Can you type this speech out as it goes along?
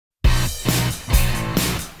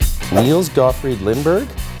Niels Gottfried Lindberg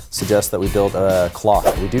suggests that we build a clock.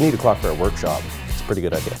 We do need a clock for our workshop. It's a pretty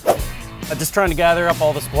good idea. I'm just trying to gather up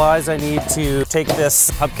all the supplies I need to take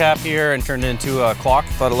this hubcap here and turn it into a clock.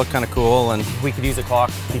 Thought it looked kind of cool, and we could use a clock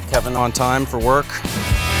to keep Kevin on time for work.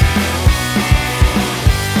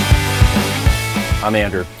 I'm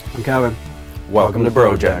Andrew. I'm Kevin. Welcome to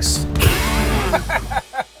Projects.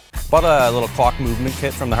 Bought a little clock movement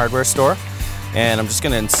kit from the hardware store, and I'm just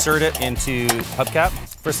going to insert it into hubcap.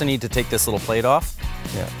 First I need to take this little plate off.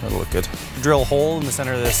 Yeah, that'll look good. Drill a hole in the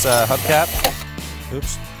center of this hubcap.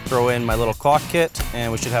 Oops. Throw in my little clock kit,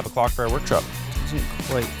 and we should have a clock for our workshop. It doesn't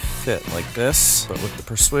quite fit like this, but with the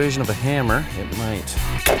persuasion of a hammer, it might.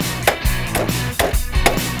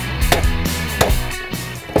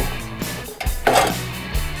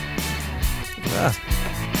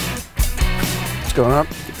 What's going on?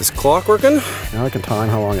 Get this clock working. Now I can time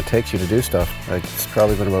how long it takes you to do stuff. Like, it's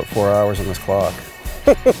probably been about 4 hours on this clock.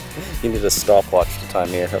 You need a stopwatch to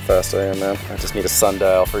time me how fast I am, man. I just need a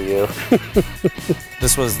sundial for you.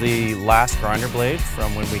 This was the last grinder blade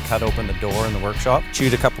from when we cut open the door in the workshop.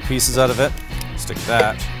 Chewed a couple pieces out of it. Stick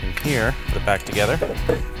that in here, put it back together,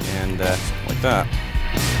 and like that.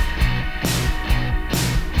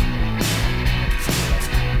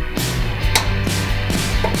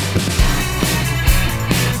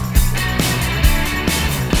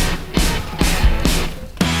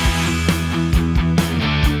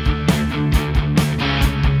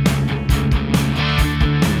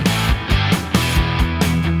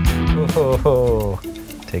 Oh,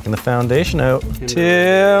 taking the foundation out.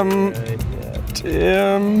 Tim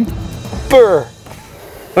Burr.